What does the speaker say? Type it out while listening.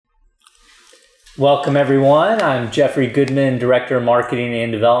Welcome, everyone. I'm Jeffrey Goodman, Director of Marketing and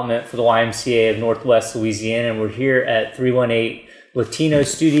Development for the YMCA of Northwest Louisiana, and we're here at 318 Latino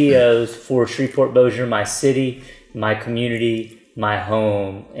Studios for Shreveport-Bossier, my city, my community, my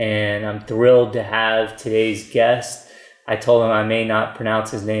home. And I'm thrilled to have today's guest. I told him I may not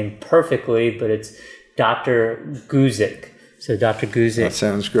pronounce his name perfectly, but it's Dr. Guzick. So Dr. Guzick. That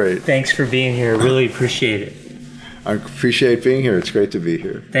sounds great. Thanks for being here. Really appreciate it. I appreciate being here. It's great to be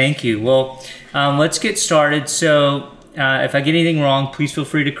here. Thank you. Well, let's get started. So if I get anything wrong, please feel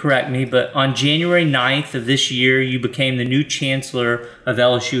free to correct me. But on January 9th of this year, you became the new Chancellor of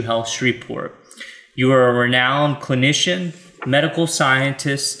LSU Health Shreveport. You are a renowned clinician, medical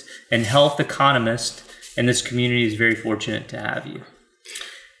scientist, and health economist, and this community is very fortunate to have you.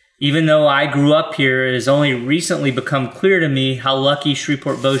 Even though I grew up here, it has only recently become clear to me how lucky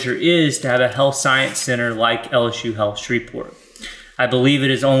Shreveport-Bossier is to have a health science center like LSU Health Shreveport. I believe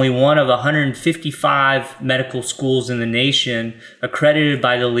it is only one of 155 medical schools in the nation accredited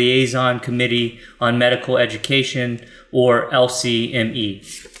by the Liaison Committee on Medical Education, or LCME.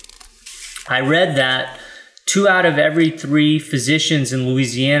 I read that 2 out of every 3 physicians in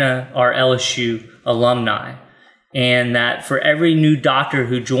Louisiana are LSU alumni, and that for every new doctor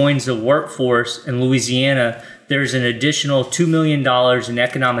who joins the workforce in Louisiana, there's an additional $2 million in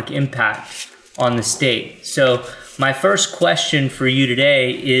economic impact on the state. So my first question for you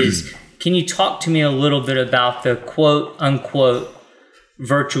today is, can you talk to me a little bit about the quote unquote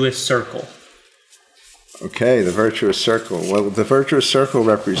virtuous circle? Okay, the virtuous circle. Well, the virtuous circle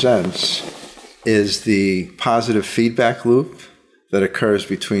represents is the positive feedback loop that occurs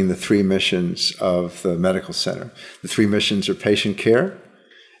between the 3 missions of the medical center. The 3 missions are patient care,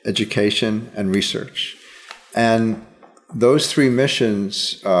 education, and research. And those 3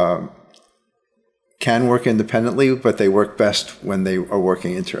 missions can work independently, but they work best when they are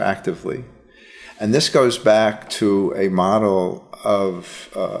working interactively. And this goes back to a model of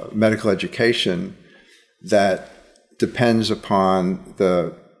medical education that depends upon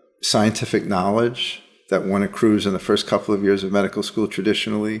the scientific knowledge that one accrues in the first couple of years of medical school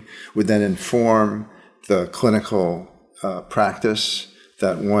traditionally, would then inform the clinical practice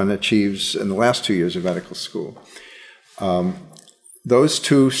that one achieves in the last 2 years of medical school. Those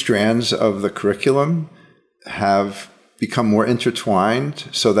 2 strands of the curriculum have become more intertwined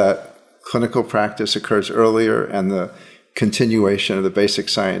so that clinical practice occurs earlier and the continuation of the basic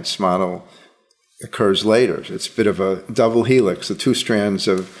science model occurs later. It's a bit of a double helix, the 2 strands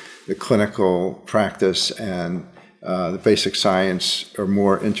of the clinical practice and the basic science are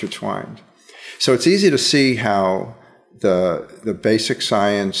more intertwined. So it's easy to see how the basic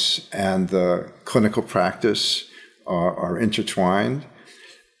science and the clinical practice are intertwined,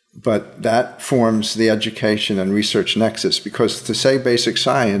 but that forms the education and research nexus, because to say basic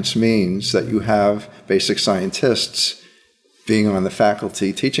science means that you have basic scientists being on the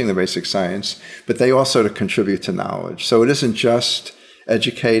faculty teaching the basic science, but they also to contribute to knowledge. So it isn't just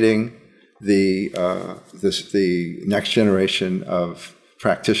educating the next generation of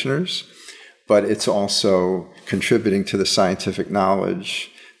practitioners, but it's also contributing to the scientific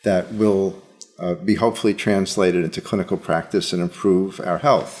knowledge that will be hopefully translated into clinical practice and improve our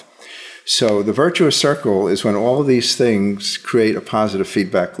health. So the virtuous circle is when all of these things create a positive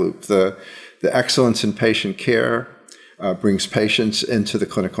feedback loop. The excellence in patient care brings patients into the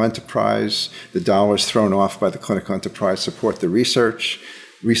clinical enterprise. The dollars thrown off by the clinical enterprise support the research.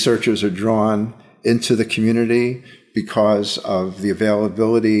 Researchers are drawn into the community because of the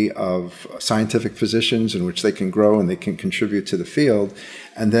availability of scientific positions in which they can grow and they can contribute to the field.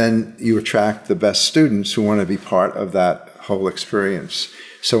 And then you attract the best students who want to be part of that whole experience.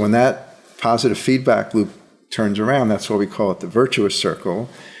 So when that positive feedback loop turns around, that's why we call it the virtuous circle.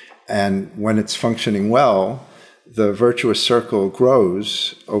 And when it's functioning well, the virtuous circle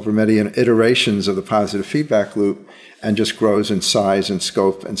grows over many iterations of the positive feedback loop and just grows in size and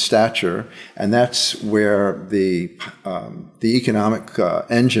scope and stature. And that's where the economic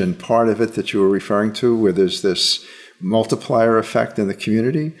engine part of it that you were referring to, where there's this multiplier effect in the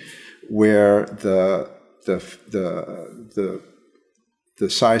community, where the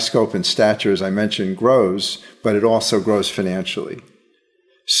size, scope, and stature, as I mentioned, grows, but it also grows financially.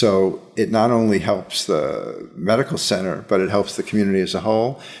 So it not only helps the medical center, but it helps the community as a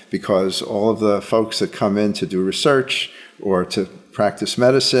whole, because all of the folks that come in to do research or to practice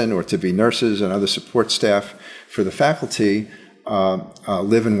medicine or to be nurses and other support staff for the faculty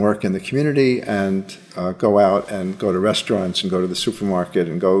live and work in the community and go out and go to restaurants and go to the supermarket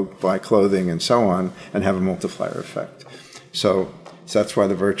and go buy clothing and so on, and have a multiplier effect. So that's why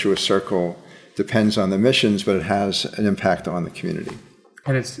the virtuous circle depends on the missions, but it has an impact on the community.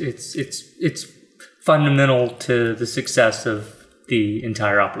 And it's fundamental to the success of the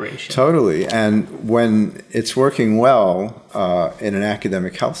entire operation. Totally. And when it's working well in an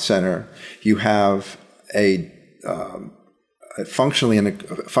academic health center, you have a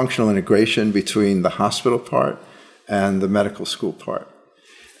functional integration between the hospital part and the medical school part.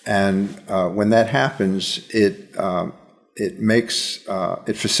 And when that happens, it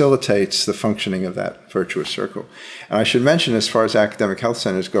facilitates the functioning of that virtuous circle. And I should mention, as far as academic health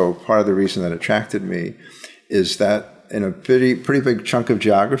centers go, part of the reason that attracted me is that in a pretty big chunk of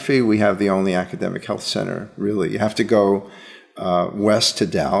geography, we have the only academic health center, really. You have to go west to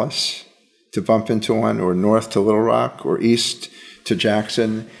Dallas to bump into one, or north to Little Rock, or east to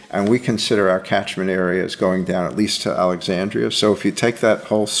Jackson, and we consider our catchment area as going down at least to Alexandria. So if you take that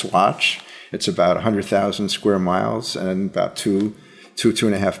whole swatch, it's about 100,000 square miles and about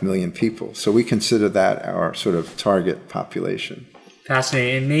 2.5 million people. So we consider that our sort of target population.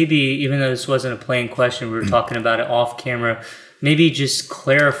 Fascinating. And maybe, even though this wasn't a plain question, we were talking about it off camera, maybe just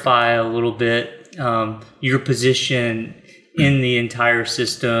clarify a little bit your position in the entire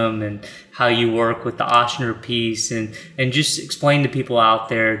system and how you work with the Ochsner piece, and just explain to people out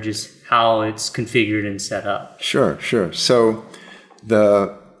there just how it's configured and set up. Sure. So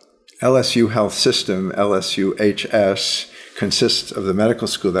the LSU Health System, LSUHS, consists of the medical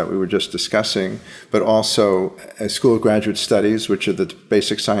school that we were just discussing, but also a School of Graduate Studies, which are the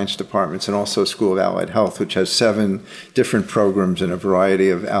basic science departments, and also a School of Allied Health, which has 7 different programs in a variety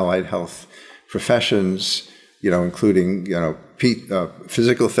of allied health professions, including,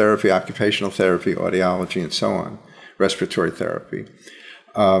 physical therapy, occupational therapy, audiology, and so on, respiratory therapy.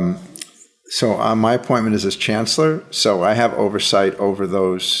 So my appointment is as chancellor, so I have oversight over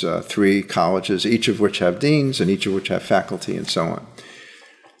those 3 colleges, each of which have deans and each of which have faculty and so on.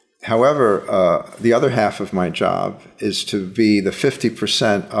 However, the other half of my job is to be the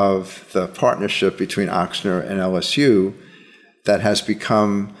 50% of the partnership between Ochsner and LSU that has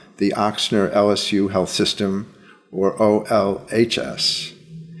become the Ochsner LSU Health System, or OLHS.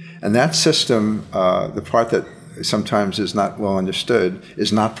 And that system, the part that sometimes is not well understood,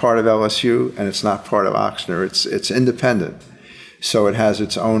 is not part of LSU and it's not part of Ochsner. It's independent. So it has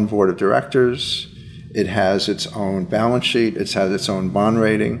its own board of directors, it has its own balance sheet, it has its own bond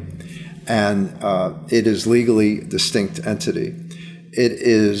rating, and it is legally distinct entity. It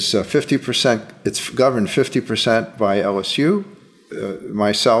is 50%, it's governed 50% by LSU,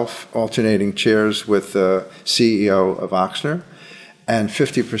 myself alternating chairs with the CEO of Ochsner, and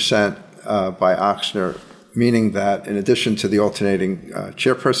 50% by Ochsner, meaning that in addition to the alternating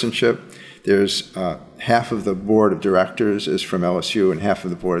chairpersonship, there's half of the board of directors is from LSU and half of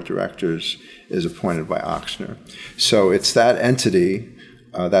the board of directors is appointed by Ochsner. So it's that entity,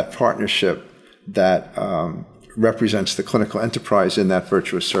 that partnership, that represents the clinical enterprise in that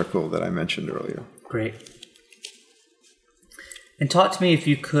virtuous circle that I mentioned earlier. Great. And talk to me, if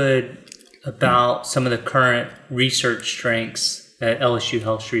you could, about some of the current research strengths at LSU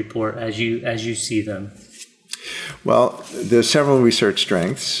Health Shreveport as you see them. Well, there's several research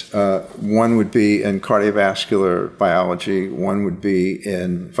strengths. One would be in cardiovascular biology, one would be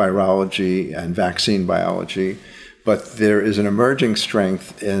in virology and vaccine biology, but there is an emerging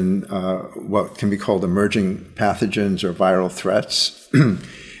strength in what can be called emerging pathogens or viral threats.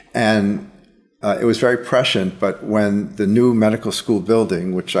 And it was very prescient, but when the new medical school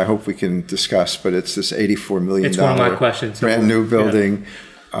building, which I hope we can discuss, but it's this $84 million it's one of my questions. brand new building.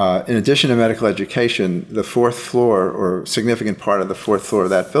 Yeah. In addition to medical education, the 4th floor, or significant part of the 4th floor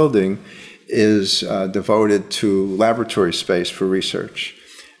of that building, is devoted to laboratory space for research.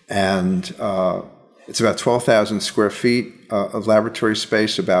 And it's about 12,000 square feet of laboratory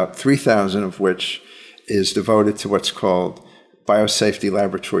space, about 3,000 of which is devoted to what's called Biosafety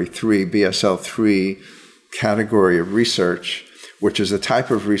Laboratory 3, BSL 3 category of research, which is the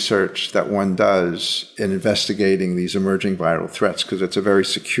type of research that one does in investigating these emerging viral threats, because it's a very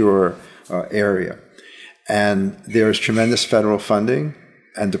secure area. And there's tremendous federal funding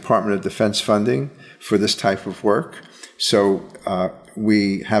and Department of Defense funding for this type of work. So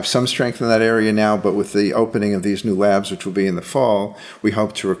we have some strength in that area now, but with the opening of these new labs, which will be in the fall, we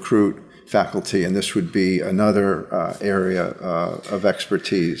hope to recruit faculty, and this would be another area of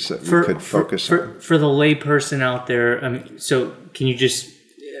expertise that we could focus on. For the layperson out there, so can you just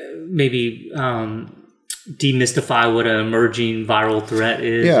maybe demystify what an emerging viral threat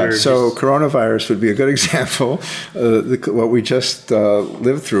is? Yeah, so coronavirus would be a good example. What we just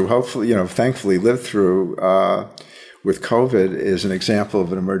lived through, hopefully, thankfully lived through with COVID, is an example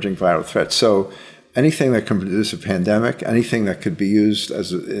of an emerging viral threat. So anything that can produce a pandemic, anything that could be used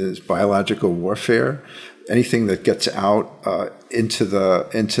as biological warfare, anything that gets out into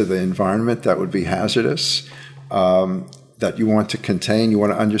the environment that would be hazardous, that you want to contain, you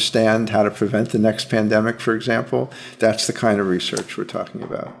want to understand how to prevent the next pandemic, for example. That's the kind of research we're talking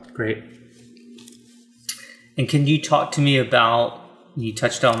about. Great. And can you talk to me about, you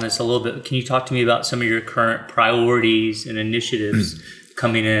touched on this a little bit, can you talk to me about some of your current priorities and initiatives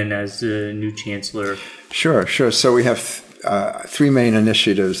coming in as the new chancellor? Sure. So we have three main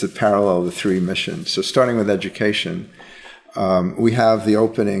initiatives that parallel the three missions. So starting with education, we have the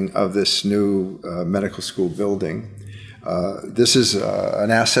opening of this new medical school building. This is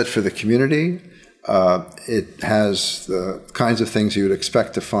an asset for the community. It has the kinds of things you would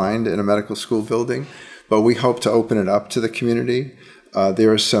expect to find in a medical school building, but we hope to open it up to the community.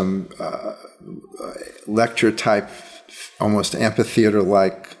 There are some lecture-type, almost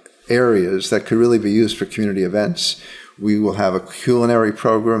amphitheater-like areas that could really be used for community events. We will have a culinary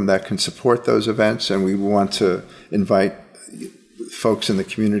program that can support those events, and we want to invite folks in the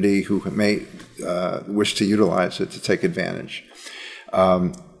community who may wish to utilize it to take advantage.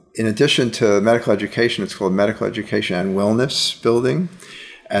 In addition to medical education, it's called Medical Education and Wellness Building.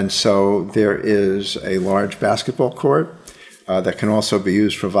 And so there is a large basketball court that can also be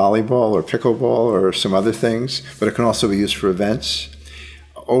used for volleyball or pickleball or some other things, but it can also be used for events.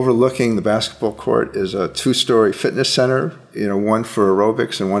 Overlooking the basketball court is a 2-story fitness center, one for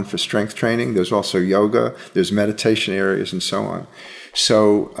aerobics and one for strength training. There's also yoga, there's meditation areas and so on.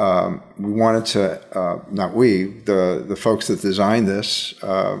 So we wanted to, not we, the folks that designed this,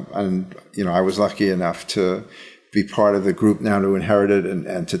 and I was lucky enough to be part of the group now to inherit it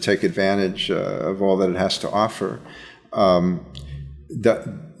and to take advantage of all that it has to offer.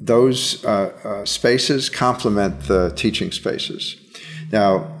 Those spaces complement the teaching spaces.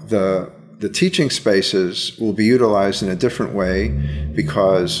 Now, the teaching spaces will be utilized in a different way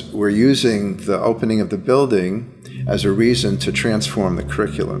because we're using the opening of the building as a reason to transform the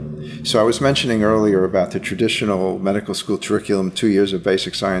curriculum. So I was mentioning earlier about the traditional medical school curriculum, 2 years of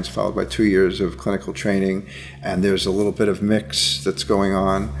basic science followed by 2 years of clinical training, and there's a little bit of mix that's going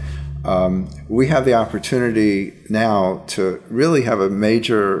on. We have the opportunity now to really have a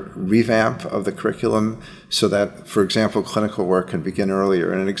major revamp of the curriculum so that, for example, clinical work can begin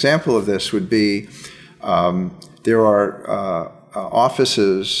earlier. And an example of this would be there are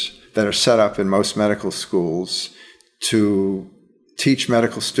offices that are set up in most medical schools to teach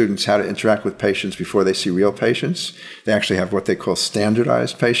medical students how to interact with patients before they see real patients. They actually have what they call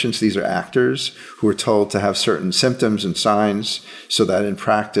standardized patients. These are actors who are told to have certain symptoms and signs so that in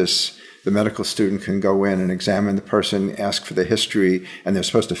practice, the medical student can go in and examine the person, ask for the history, and they're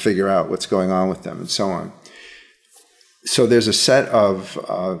supposed to figure out what's going on with them and so on. So there's a set of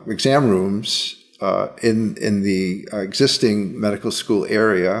exam rooms in the existing medical school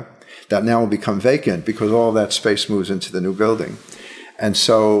area that now will become vacant because all that space moves into the new building. And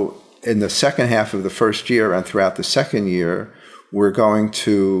so in the second half of the first year and throughout the second year, we're going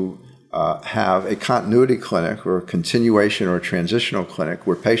to have a continuity clinic or a continuation or a transitional clinic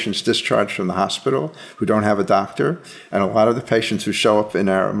where patients discharged from the hospital who don't have a doctor, and a lot of the patients who show up in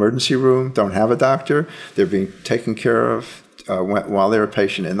our emergency room don't have a doctor. They're being taken care of while they're a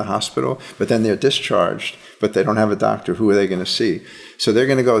patient in the hospital, but then they're discharged, but they don't have a doctor. Who are they going to see? So they're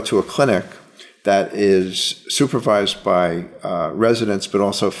going to go to a clinic that is supervised by residents, but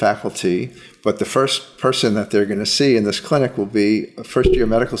also faculty. But the first person that they're going to see in this clinic will be a first-year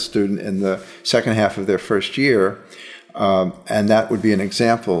medical student in the second half of their first year. And that would be an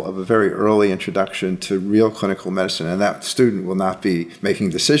example of a very early introduction to real clinical medicine. And that student will not be making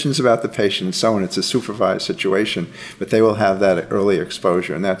decisions about the patient and so on. It's a supervised situation, but they will have that early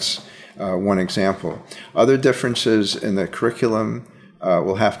exposure. And that's one example. Other differences in the curriculum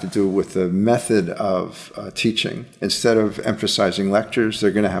will have to do with the method of teaching. Instead of emphasizing lectures,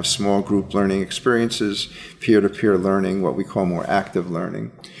 they're going to have small group learning experiences, peer-to-peer learning, what we call more active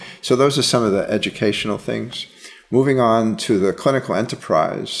learning. So those are some of the educational things. Moving on to the clinical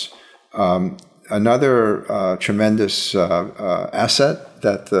enterprise, another tremendous asset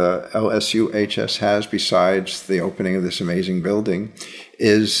that the LSU HS has besides the opening of this amazing building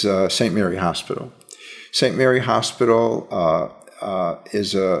is St. Mary Hospital. St. Mary Hospital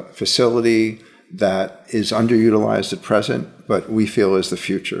is a facility that is underutilized at present, but we feel is the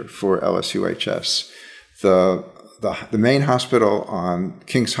future for LSUHS. The main hospital on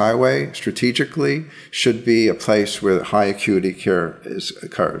Kings Highway strategically should be a place where high acuity care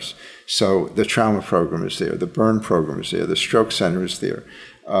occurs. So the trauma program is there, the burn program is there, the stroke center is there,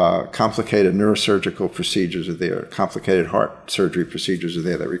 complicated neurosurgical procedures are there, complicated heart surgery procedures are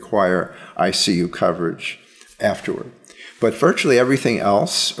there that require ICU coverage afterward. But virtually everything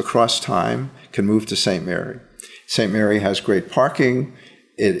else across time can move to St. Mary. St. Mary has great parking.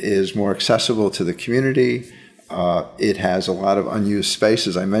 It is more accessible to the community. It has a lot of unused space,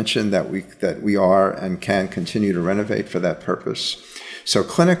 as I mentioned, that we are and can continue to renovate for that purpose. So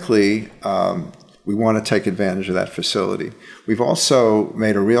clinically, we want to take advantage of that facility. We've also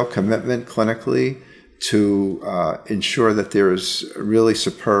made a real commitment clinically to ensure that there is really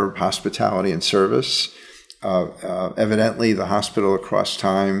superb hospitality and service. Evidently, the hospital across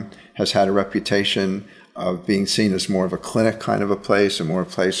time has had a reputation of being seen as more of a clinic kind of a place, and more a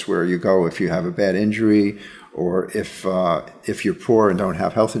place where you go if you have a bad injury or if you're poor and don't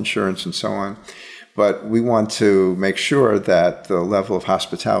have health insurance and so on. But we want to make sure that the level of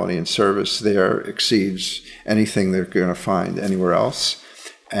hospitality and service there exceeds anything they're going to find anywhere else.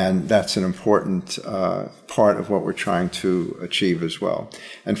 And that's an important part of what we're trying to achieve as well.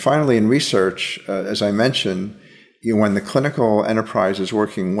 And finally, in research, as I mentioned, when the clinical enterprise is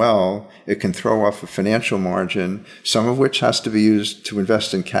working well, it can throw off a financial margin, some of which has to be used to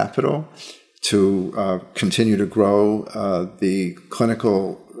invest in capital, to continue to grow the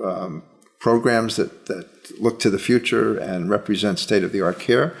clinical programs that look to the future and represent state-of-the-art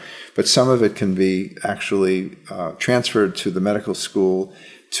care. But some of it can be actually transferred to the medical school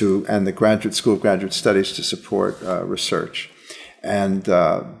and the graduate school of graduate studies to support research. And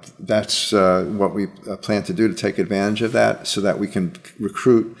that's what we plan to do to take advantage of that so that we can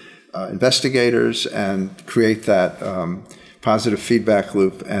recruit investigators and create that positive feedback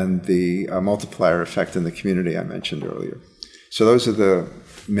loop and the multiplier effect in the community I mentioned earlier. So those are the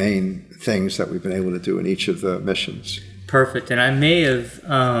main things that we've been able to do in each of the missions. Perfect. And I may have,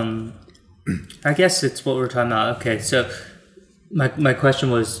 I guess it's what we're talking about. Okay, so my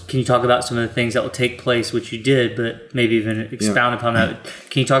question was, can you talk about some of the things that will take place, which you did, but maybe even expound upon that.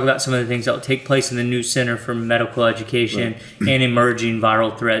 Can you talk about some of the things that will take place in the new Center for Medical Education and emerging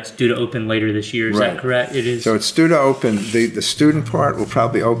viral threats due to open later this year? Is that correct? It is. So it's due to open. The student part will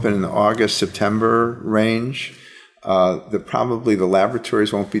probably open in the August, September range. Probably the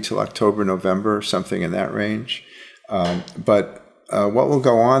laboratories won't be till October, November, something in that range. But what will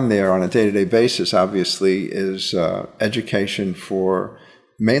go on there on a day-to-day basis, obviously, is education for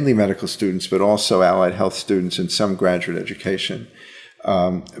mainly medical students, but also allied health students and some graduate education.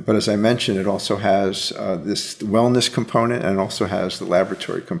 But as I mentioned, it also has this wellness component, and also has the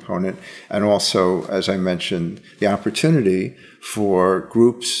laboratory component, and also, as I mentioned, the opportunity for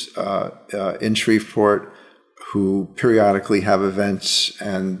groups in Shreveport who periodically have events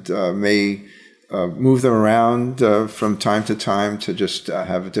and may move them around from time to time to just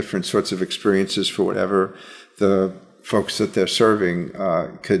have different sorts of experiences for whatever the folks that they're serving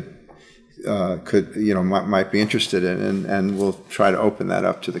might be interested in, and we'll try to open that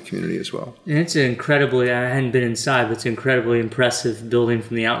up to the community as well. And it's I hadn't been inside, but it's an incredibly impressive building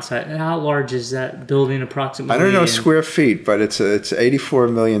from the outside. How large is that building approximately? I don't know square feet, but it's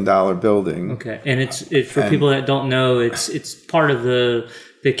 $84 million building. Okay, and it's for people that don't know, it's part of the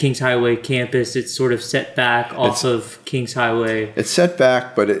Kings Highway campus. It's sort of set back off of Kings Highway. It's set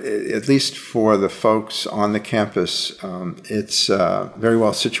back, but at least for the folks on the campus, it's very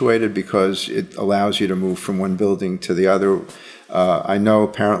well situated because it allows you to move from one building to the other. I know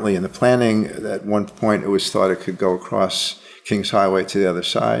apparently in the planning at one point it was thought it could go across Kings Highway to the other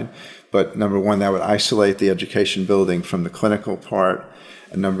side. But number one, that would isolate the education building from the clinical part.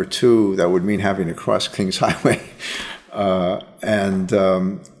 And number two, that would mean having to cross Kings Highway.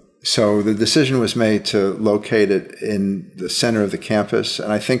 So the decision was made to locate it in the center of the campus.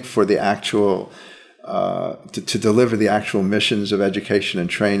 And I think for the actual, to deliver the actual missions of education and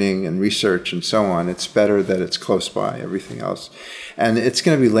training and research and so on, it's better that it's close by everything else. And it's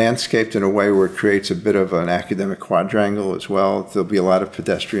going to be landscaped in a way where it creates a bit of an academic quadrangle as well. There'll be a lot of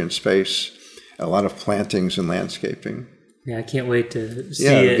pedestrian space, a lot of plantings and landscaping. Yeah, I can't wait to see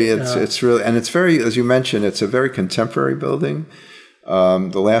it. It's really, and it's very, as you mentioned, it's a very contemporary building.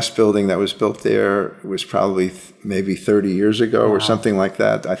 The last building that was built there was probably maybe 30 years ago or something like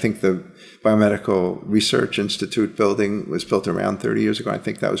that. I think the Biomedical Research Institute building was built around 30 years ago. I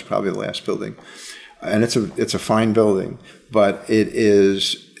think that was probably the last building. And it's a fine building, but it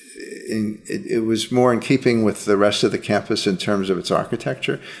was more in keeping with the rest of the campus in terms of its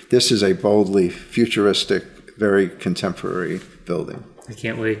architecture. This is a boldly futuristic, very contemporary building. I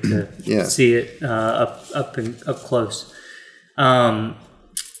can't wait to see it up close.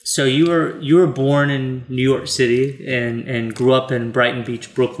 So you were born in New York City and grew up in Brighton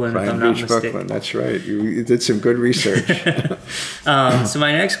Beach, Brooklyn. Brighton Beach, Brooklyn. That's right. You did some good research. So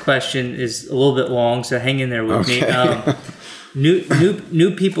my next question is a little bit long, so hang in there with me.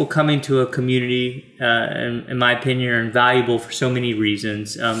 New people coming to a community, in my opinion, are invaluable for so many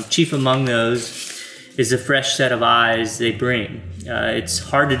reasons. Chief among those is the fresh set of eyes they bring. It's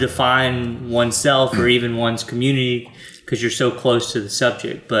hard to define oneself or even one's community because you're so close to the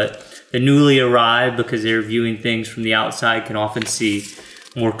subject, but the newly arrived, because they're viewing things from the outside, can often see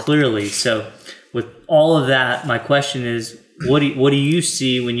more clearly. So with all of that, my question is, what do you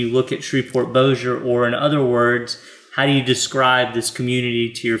see when you look at Shreveport-Bossier, or in other words, how do you describe this community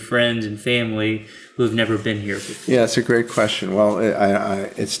to your friends and family who have never been here before? Yeah, it's a great question. Well,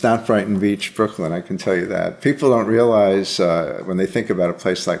 it's not Brighton Beach, Brooklyn, I can tell you that. People don't realize when they think about a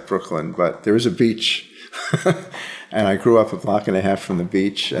place like Brooklyn, but there is a beach. And I grew up a block and a half from the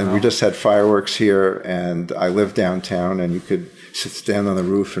beach, and we just had fireworks here, and I lived downtown, and you could stand on the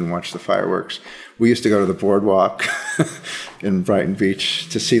roof and watch the fireworks. We used to go to the boardwalk in Brighton Beach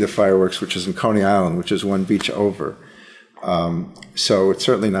to see the fireworks, which is in Coney Island, which is one beach over. So it's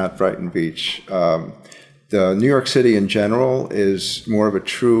certainly not Brighton Beach. The New York City in general is more of a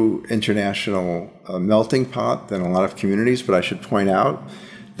true international melting pot than a lot of communities, but I should point out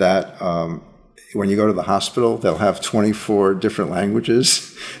that when you go to the hospital, they'll have 24 different languages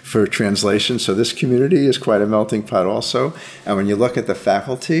for translation. So this community is quite a melting pot also. And when you look at the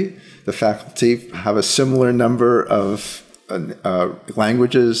faculty have a similar number of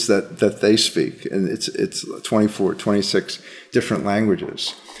languages that they speak. And it's 24, 26 different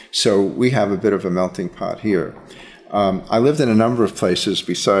languages. So we have a bit of a melting pot here. I lived in a number of places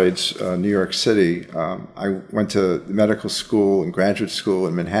besides New York City. I went to medical school and graduate school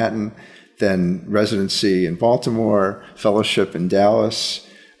in Manhattan, then residency in Baltimore, fellowship in Dallas,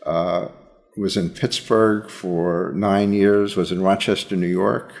 was in Pittsburgh for 9 years, was in Rochester, New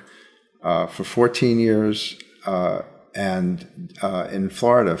York for 14 years, and in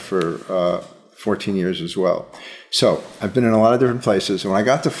Florida for 14 years as well. So I've been in a lot of different places. And when I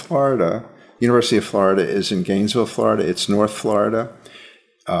got to Florida, University of Florida is in Gainesville, Florida. It's North Florida.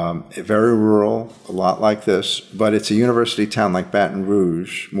 Very rural, a lot like this, but it's a university town like Baton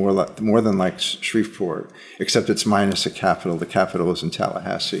Rouge, more than like Shreveport, except it's minus a capital. The capital is in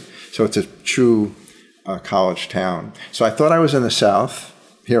Tallahassee. So it's a true college town. So I thought I was in the South.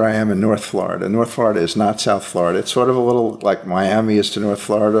 Here I am in North Florida. North Florida is not South Florida. It's sort of a little like Miami is to North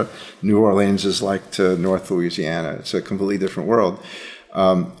Florida. New Orleans is like to North Louisiana. It's a completely different world.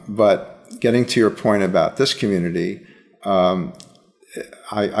 But getting to your point about this community,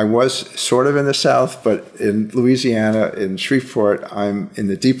 I was sort of in the South, but in Louisiana, in Shreveport, I'm in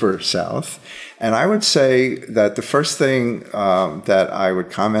the deeper South. And I would say that the first thing that I would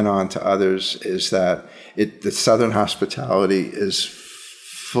comment on to others is that the Southern hospitality is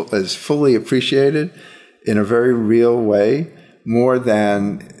fully appreciated in a very real way, more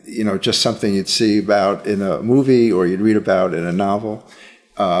than just something you'd see about in a movie or you'd read about in a novel.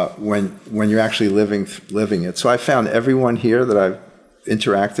 When you're actually living it. So I found everyone here that I've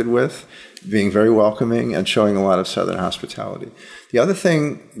interacted with being very welcoming and showing a lot of Southern hospitality. The other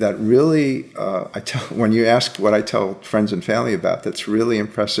thing that really, when you ask what I tell friends and family about, that's really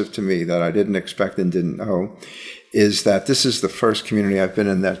impressive to me that I didn't expect and didn't know, is that this is the first community I've been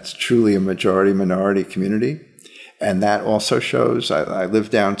in that's truly a majority-minority community. And that also shows. I live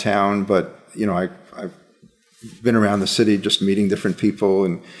downtown, but I've been around the city just meeting different people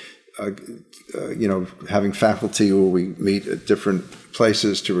and having faculty where we meet at different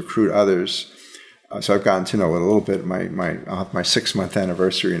places to recruit others. So I've gotten to know it a little bit. I'll have my 6-month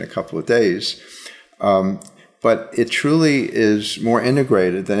anniversary in a couple of days. But it truly is more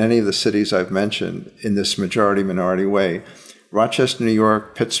integrated than any of the cities I've mentioned in this majority-minority way. Rochester, New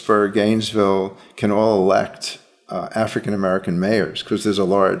York, Pittsburgh, Gainesville can all elect African-American mayors because there's a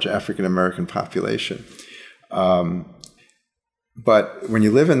large African-American population. But when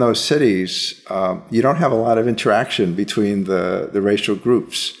you live in those cities, you don't have a lot of interaction between the racial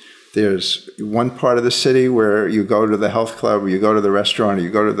groups. There's one part of the city where you go to the health club, or you go to the restaurant, or you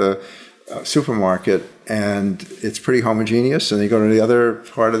go to the supermarket, and it's pretty homogeneous. And you go to the other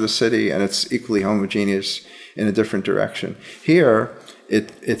part of the city, and it's equally homogeneous in a different direction. Here,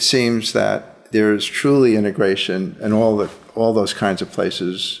 it seems that there's truly integration in all those kinds of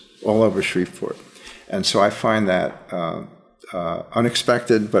places all over Shreveport. And so I find that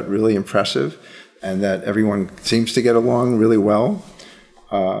unexpected but really impressive, and that everyone seems to get along really well.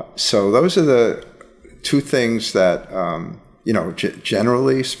 So those are the two things that,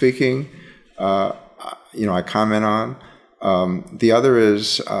 generally speaking, I comment on. The other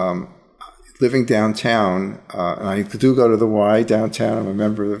is living downtown, and I do go to the Y downtown. I'm a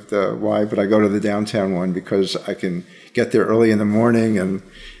member of the Y, but I go to the downtown one because I can get there early in the morning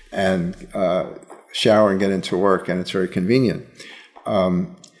and shower and get into work, and it's very convenient.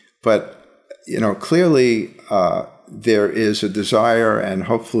 But clearly there is a desire, and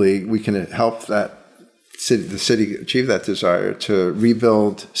hopefully we can help the city achieve that desire to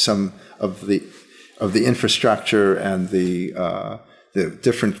rebuild some of the infrastructure and the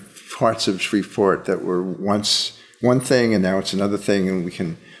different parts of Shreveport that were once one thing and now it's another thing, and we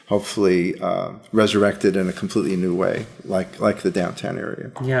can hopefully resurrect it in a completely new way, like the downtown area.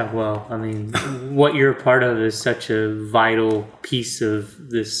 Yeah, well, I mean, what you're a part of is such a vital piece of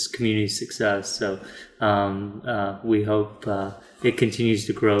this community's success. So we hope it continues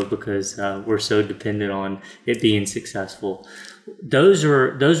to grow because we're so dependent on it being successful. Those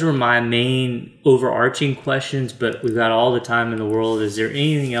were my main overarching questions, but we've got all the time in the world. Is there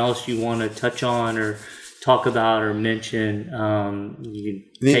anything else you want to touch on or talk about or mention? You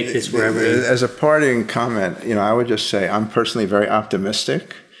can take this wherever. As a parting comment, I would just say I'm personally very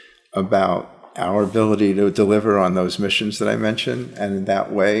optimistic about our ability to deliver on those missions that I mentioned, and in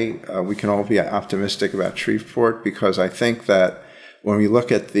that way, we can all be optimistic about Shreveport, because I think that when we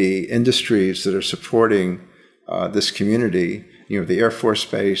look at the industries that are supporting this community, the Air Force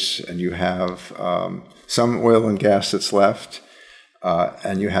Base, and you have some oil and gas that's left,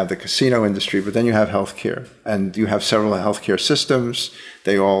 and you have the casino industry, but then you have healthcare, and you have several healthcare systems.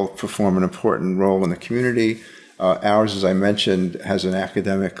 They all perform an important role in the community. Ours, as I mentioned, has an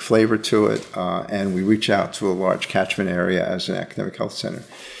academic flavor to it, and we reach out to a large catchment area as an academic health center.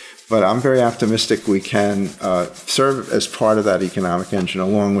 But I'm very optimistic we can serve as part of that economic engine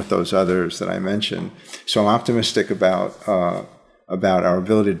along with those others that I mentioned. So I'm optimistic about our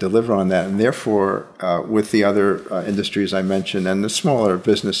ability to deliver on that, and therefore, with the other industries I mentioned and the smaller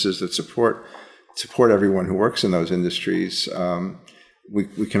businesses that support everyone who works in those industries,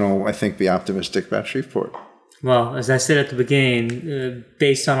 we can all, I think, be optimistic about Shreveport. Well, as I said at the beginning,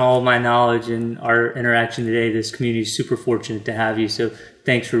 based on all of my knowledge and our interaction today, this community is super fortunate to have you. So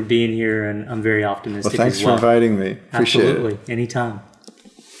thanks for being here, and I'm very optimistic. Well, thanks for inviting me. Appreciate it. Absolutely. Anytime.